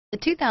The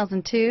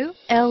 2002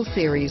 L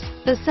Series.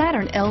 The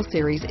Saturn L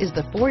Series is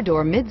the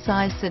four-door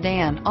mid-size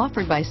sedan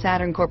offered by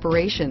Saturn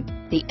Corporation.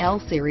 The L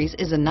Series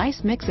is a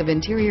nice mix of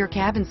interior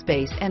cabin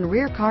space and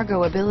rear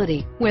cargo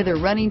ability. Whether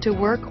running to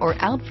work or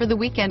out for the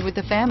weekend with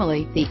the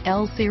family, the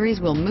L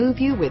Series will move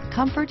you with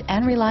comfort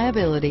and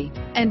reliability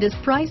and is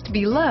priced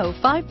below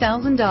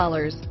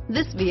 $5,000.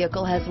 This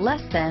vehicle has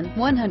less than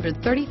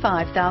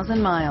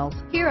 135,000 miles.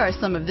 Here are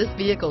some of this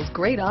vehicle's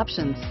great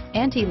options: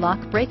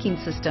 anti-lock braking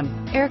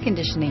system, air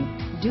conditioning,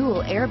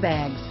 dual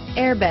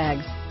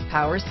airbags,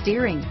 power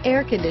steering,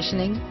 air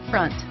conditioning,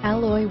 front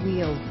alloy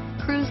wheels,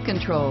 cruise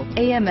control,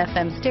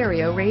 AM/FM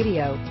stereo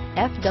radio,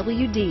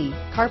 FWD,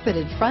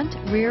 carpeted front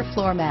rear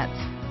floor mats,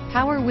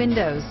 power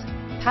windows,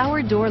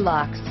 power door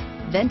locks,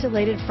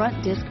 ventilated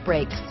front disc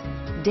brakes,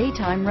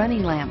 daytime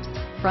running lamps,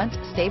 front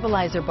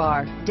stabilizer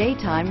bar,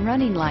 daytime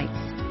running lights,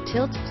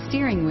 tilt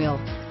steering wheel,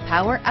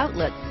 power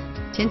outlets,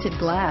 tinted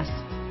glass.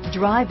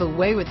 Drive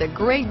away with a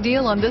great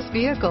deal on this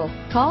vehicle.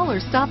 Call or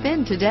stop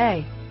in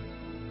today.